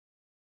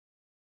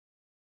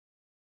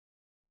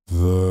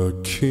The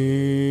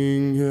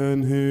king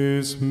and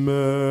his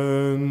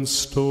men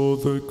stole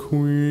the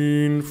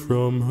queen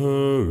from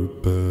her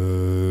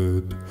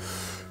bed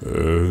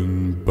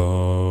and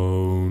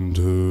bound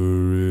her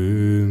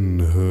in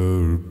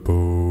her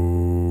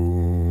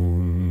bones.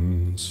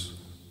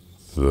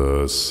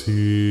 The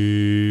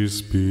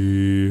seas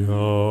be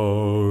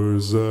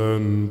ours,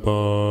 and by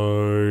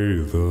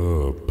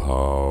the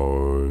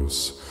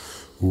powers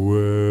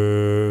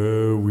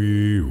where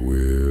we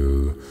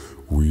will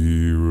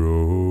we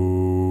roam.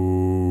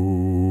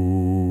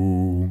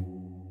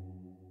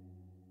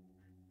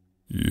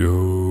 Yo-ho,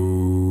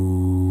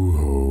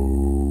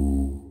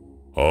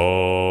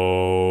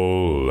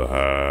 all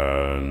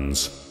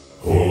hands,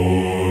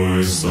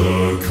 hoist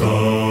the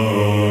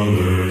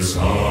colors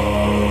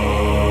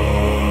high,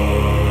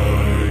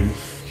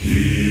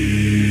 heave-ho,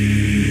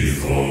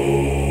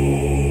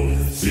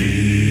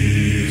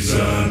 thieves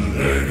and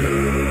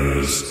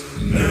beggars,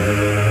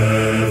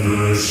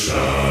 never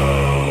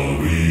shall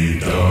we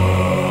die.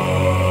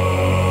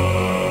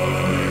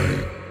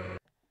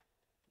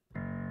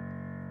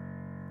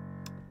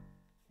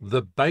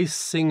 The Bass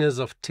Singers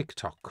of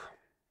TikTok.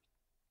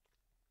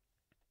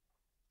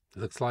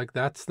 Looks like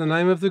that's the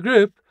name of the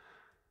group.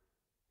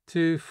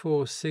 2,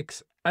 4,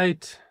 6,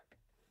 8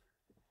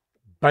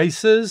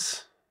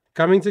 basses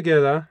coming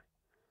together.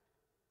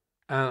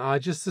 And I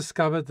just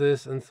discovered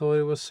this and thought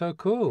it was so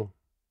cool.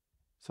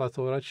 So I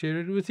thought I'd share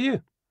it with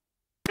you.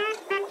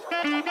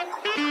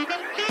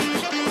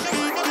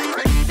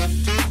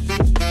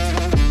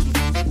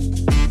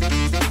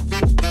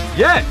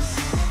 Yes!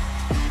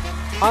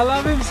 I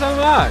love him so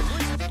much.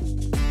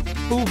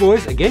 Full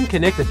voice, again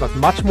connected, but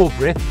much more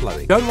breath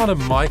flowing. Don't want a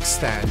mic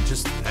stand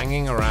just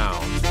hanging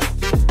around.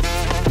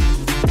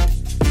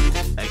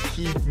 I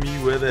keep me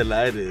where the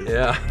light is.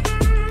 Yeah.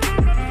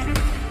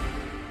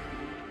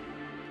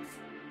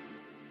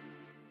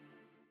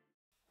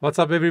 What's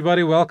up,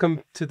 everybody?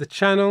 Welcome to the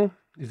channel.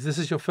 If this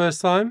is your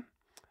first time,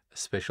 a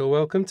special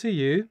welcome to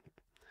you.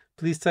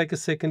 Please take a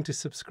second to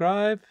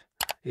subscribe.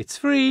 It's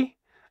free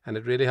and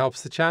it really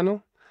helps the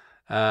channel.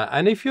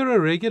 And if you're a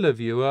regular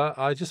viewer,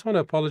 I just want to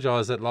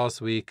apologize that last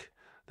week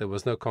there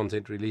was no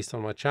content released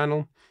on my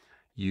channel.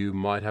 You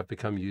might have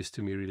become used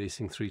to me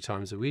releasing 3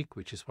 times a week,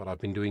 which is what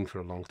I've been doing for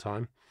a long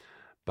time.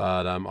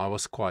 But I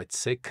was quite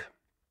sick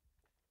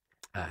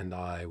and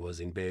I was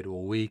in bed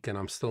all week and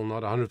I'm still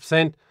not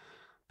 100%,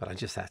 but I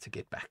just had to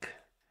get back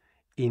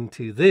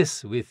into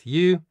this with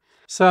you.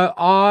 So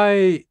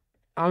I'm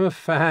a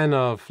fan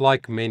of,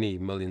 like many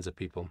millions of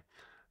people,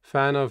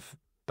 fan of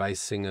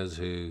bass singers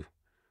who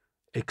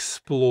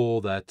explore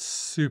that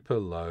super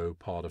low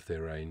part of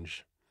their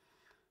range,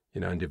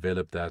 you know, and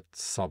develop that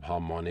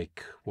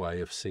subharmonic way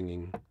of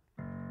singing.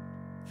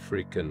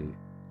 Freaking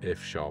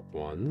F-sharp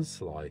ones,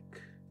 like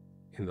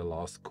in the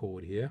last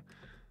chord here.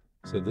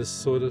 So this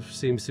sort of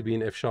seems to be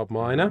an F-sharp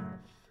minor.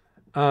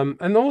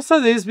 And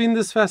also there's been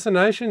this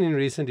fascination in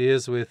recent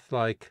years with,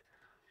 like,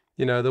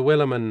 you know, the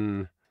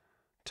Wellerman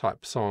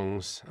type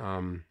songs,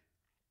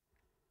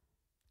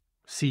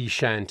 sea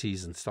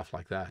shanties and stuff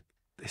like that.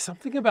 There's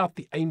something about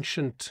the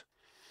ancientness,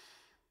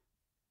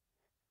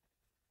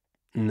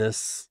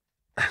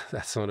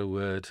 that's not a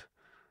word,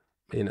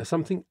 you know,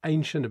 something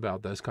ancient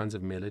about those kinds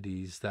of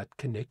melodies that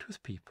connect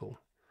with people,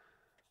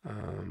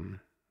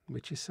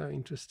 which is so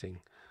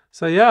interesting.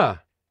 So yeah,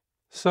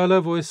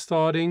 solo voice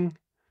starting,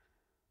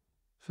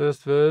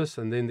 first verse,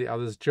 and then the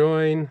others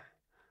join.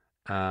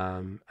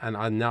 And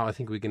now I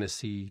think we're going to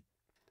see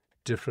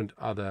different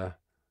other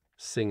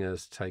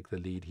singers take the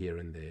lead here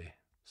and there.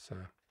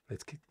 So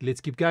let's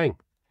keep going.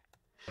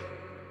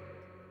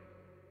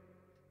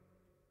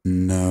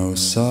 Now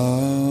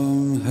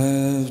some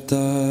have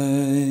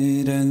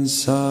died and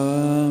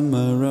some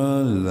are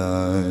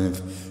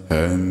alive,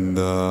 and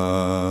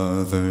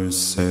others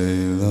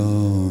sail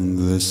on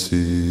the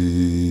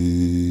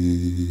sea,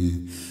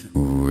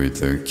 with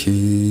the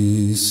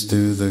keys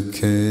to the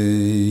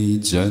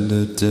cage and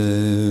the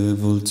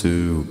devil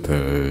to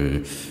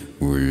pay.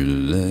 We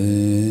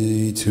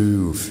lay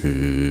to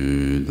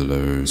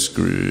fiddler's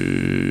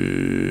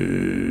grave.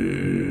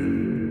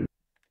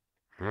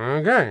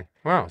 Okay,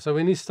 wow. So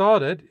when he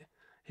started,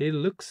 he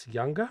looks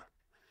younger.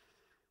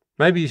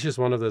 Maybe he's just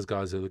one of those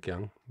guys who look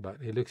young,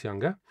 but he looks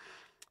younger.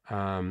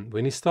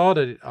 When he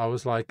started, I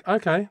was like,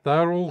 okay, they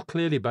are all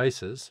clearly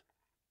basses,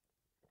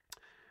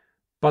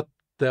 but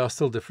there are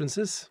still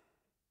differences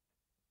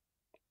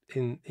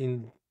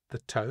in the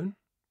tone,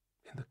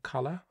 in the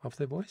color of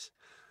their voice.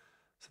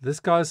 So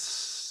this guy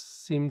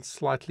seemed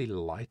slightly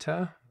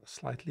lighter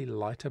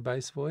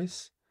bass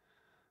voice.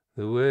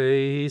 The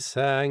way he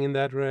sang in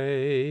that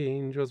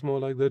range was more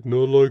like that,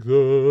 not like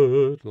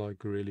that,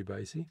 like really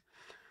bassy.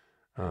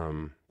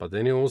 But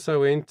then he also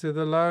went to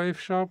the low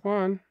F sharp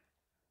one.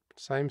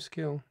 Same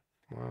skill.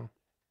 Wow.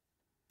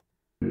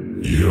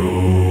 Yo-ho,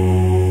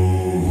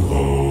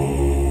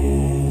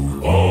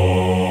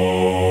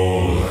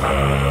 all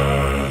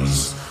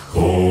hands,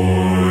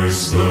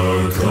 hoist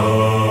the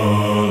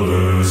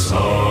colors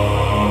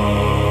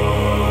high,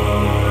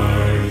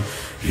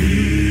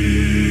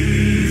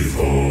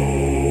 heave-ho,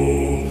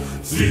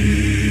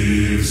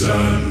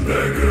 and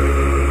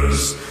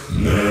beggars,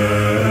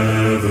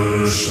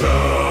 never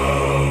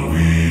shall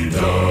we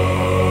die.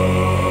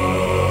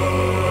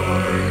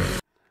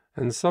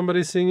 And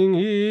somebody singing,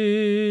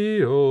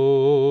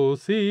 "He-ho,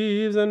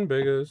 thieves and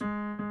beggars."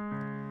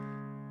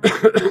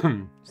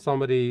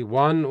 Somebody,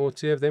 one or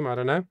two of them, I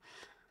don't know,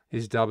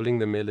 is doubling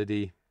the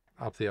melody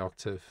up the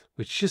octave,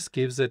 which just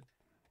gives it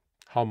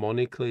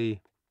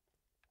harmonically,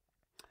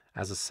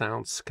 as a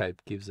soundscape,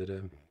 gives it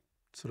a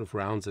sort of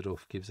rounds it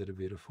off, gives it a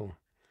beautiful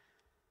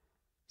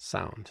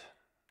sound.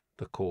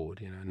 The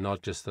chord, you know,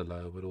 not just the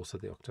low, but also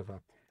the octave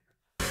up.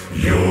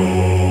 Yo-ho,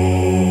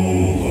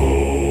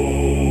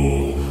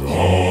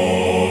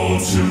 all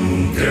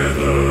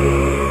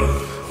together,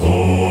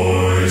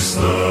 hoist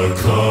the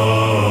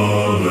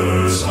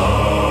colors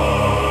high.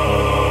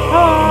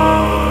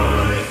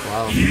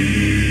 Wow.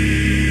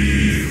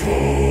 Heave-ho,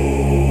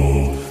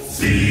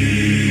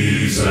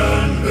 thieves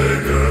and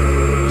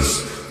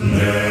beggars,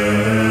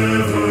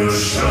 never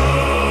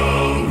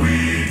shall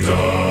we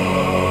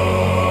die.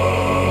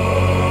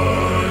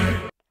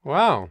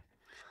 Wow.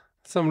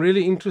 Some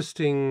really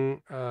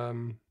interesting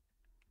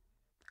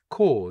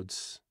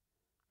chords,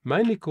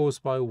 mainly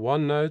caused by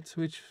one note,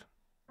 which...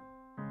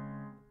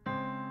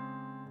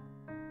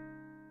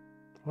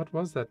 What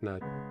was that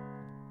note?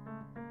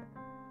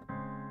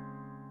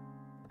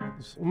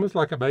 It's almost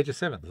like a major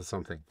seventh or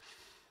something.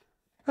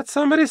 But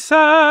somebody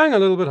sang a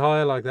little bit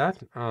higher like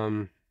that.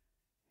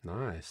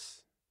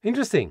 Nice.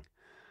 Interesting.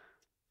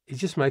 It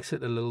just makes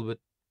it a little bit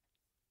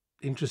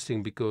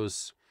interesting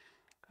because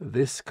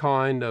this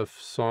kind of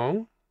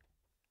song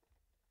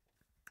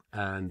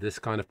and this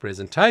kind of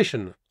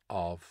presentation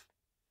of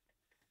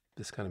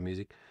this kind of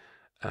music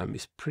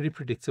is pretty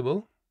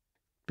predictable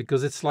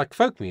because it's like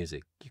folk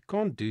music. You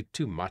can't do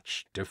too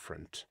much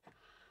different.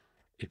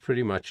 It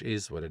pretty much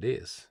is what it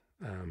is.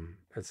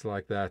 It's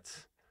like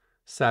that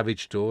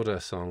Savage Daughter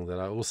song that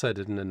I also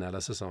did an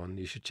analysis on.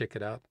 You should check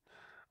it out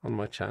on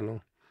my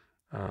channel.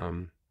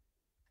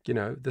 You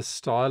know, the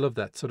style of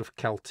that sort of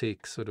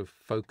Celtic, sort of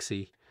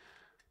folksy,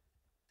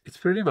 it's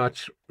pretty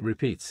much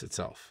repeats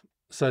itself.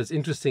 So it's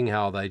interesting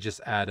how they just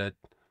added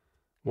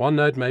one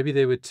note, maybe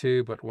there were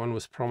two, but one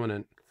was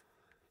prominent,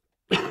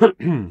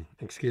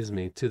 excuse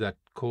me, to that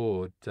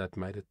chord that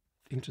made it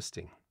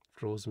interesting,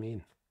 draws me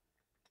in.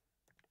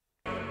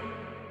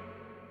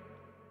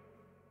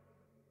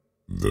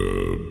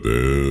 The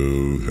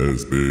bell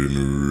has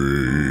been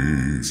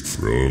raised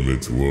from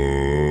its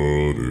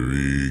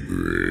watery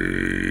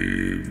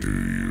grave. Do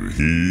you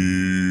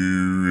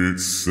hear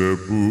its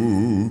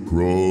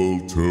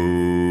sepulchral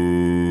tone?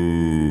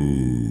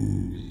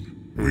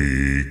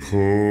 We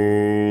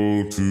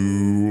call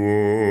to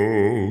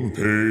all,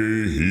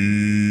 pay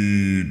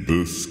heed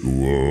the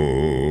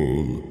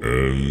squall,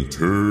 and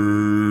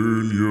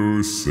turn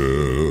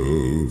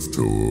yourselves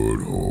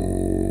toward home.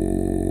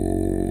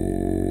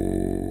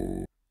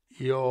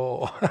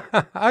 Yo,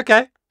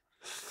 okay.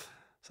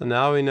 So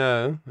now we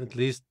know at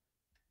least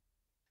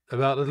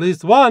about at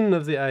least one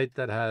of the 8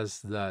 that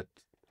has that.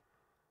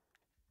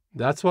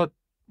 That's what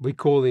we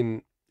call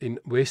in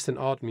Western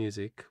art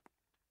music,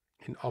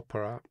 in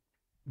opera,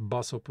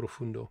 basso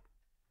profundo.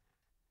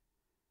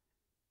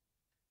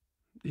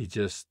 It's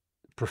just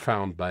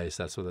profound bass,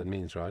 that's what that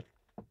means, right?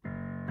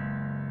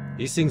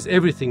 He sings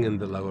everything in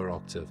the lower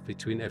octave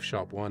between F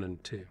sharp 1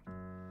 and 2.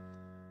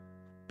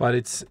 But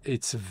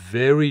it's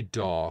very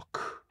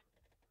dark.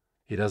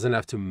 He doesn't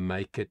have to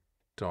make it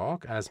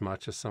dark as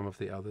much as some of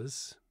the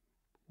others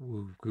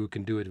who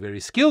can do it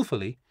very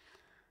skillfully.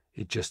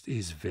 It just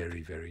is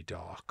very, very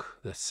dark,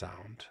 the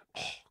sound.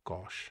 Oh,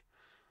 gosh.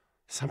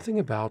 Something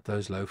about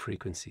those low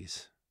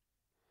frequencies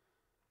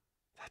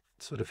that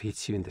sort of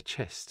hits you in the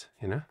chest,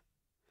 you know?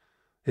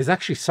 There's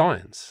actually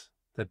science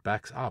that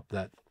backs up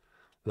that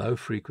low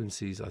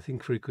frequencies, I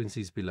think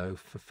frequencies below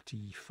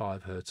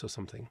 55 hertz or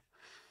something,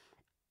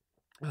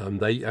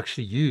 they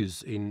actually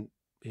use in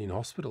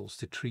hospitals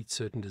to treat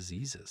certain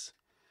diseases,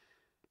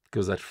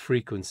 because that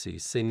frequency,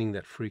 sending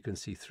that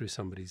frequency through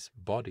somebody's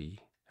body,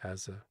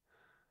 has a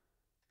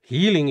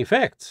healing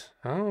effect.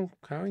 How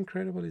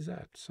incredible is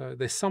that? So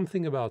there's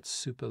something about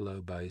super low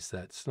bass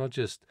that's not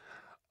just,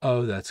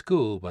 oh, that's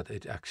cool, but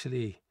it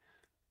actually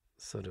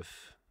sort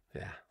of,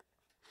 yeah.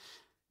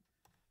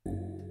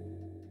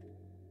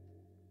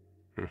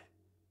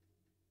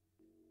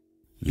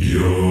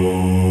 Yo-ho,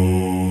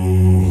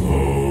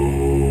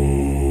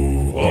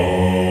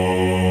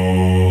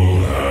 all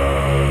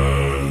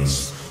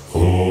hands,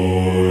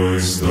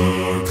 hoist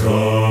the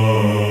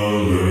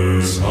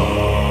colors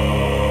high.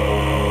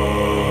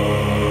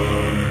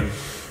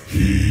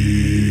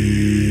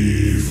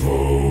 Heave-ho,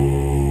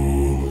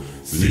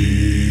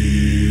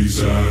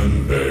 thieves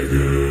and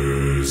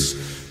beggars,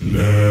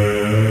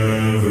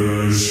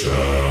 never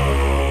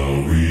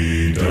shall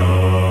we die.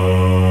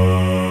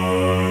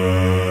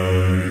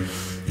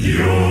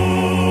 Yo-ho,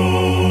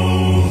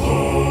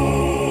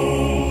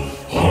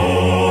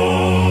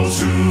 all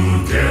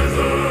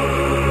together,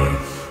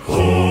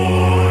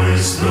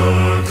 hoist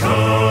the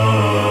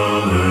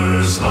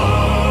colors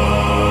high.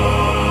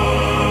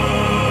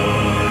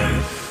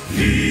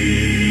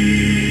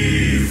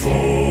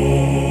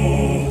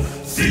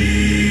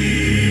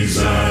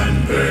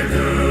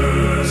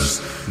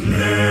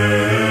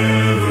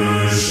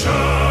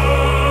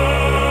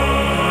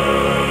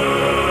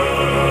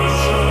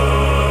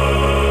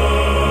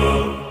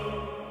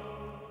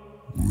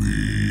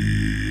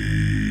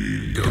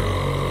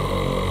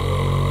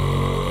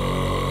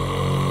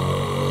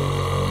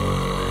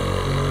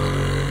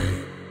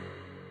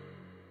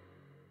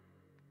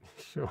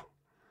 Sure.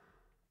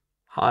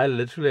 I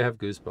literally have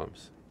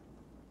goosebumps.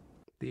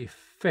 The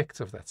effect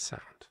of that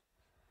sound.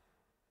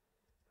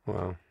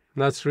 Wow,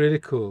 that's really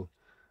cool.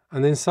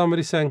 And then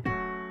somebody sang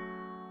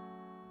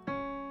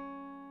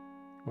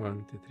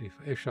 1, 2, 3,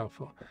 4, F sharp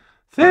 4.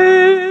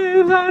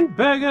 Thieves and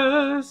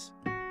beggars.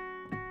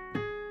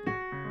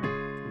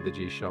 The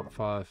G sharp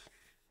 5.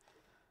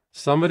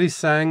 Somebody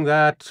sang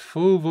that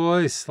full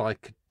voice,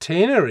 like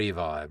tenory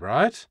vibe,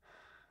 right?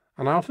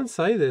 And I often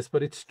say this,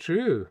 but it's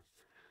true.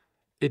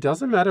 It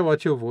doesn't matter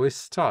what your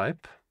voice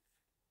type.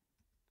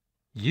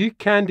 You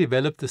can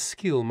develop the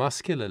skill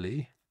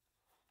muscularly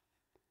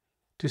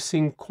to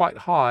sing quite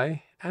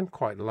high and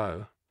quite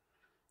low.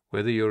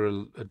 Whether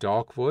you're a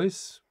dark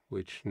voice,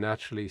 which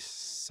naturally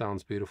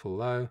sounds beautiful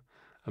low,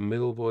 a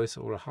middle voice,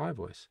 or a high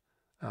voice,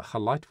 a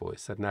light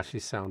voice that naturally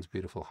sounds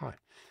beautiful high.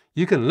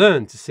 You can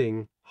learn to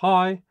sing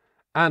high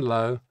and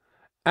low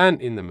and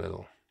in the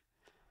middle.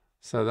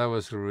 So that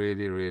was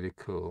really, really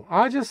cool.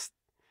 I just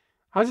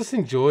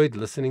enjoyed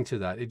listening to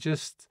that.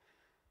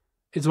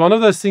 It's one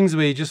of those things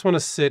where you just want to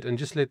sit and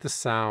just let the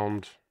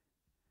sound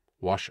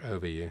wash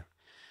over you.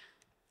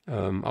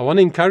 I want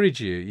to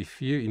encourage you,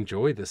 if you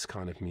enjoy this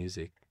kind of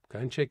music, go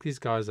and check these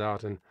guys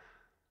out. And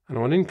I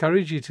want to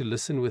encourage you to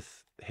listen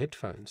with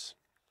headphones,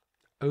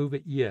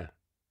 over-ear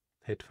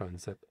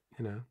headphones that,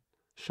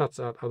 shuts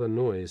out other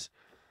noise.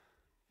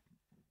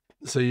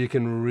 So you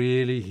can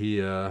really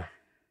hear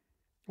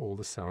all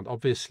the sound.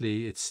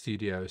 Obviously, it's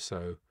studio,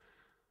 so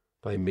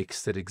they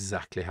mixed it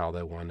exactly how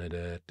they wanted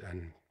it,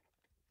 and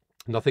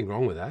nothing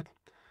wrong with that.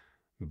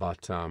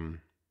 But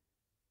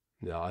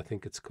yeah, I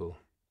think it's cool.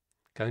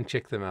 Go and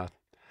check them out.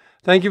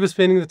 Thank you for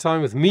spending the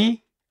time with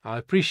me. I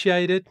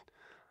appreciate it.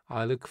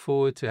 I look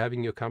forward to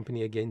having your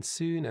company again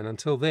soon. And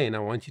until then, I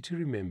want you to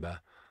remember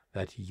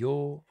that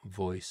your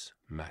voice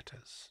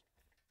matters.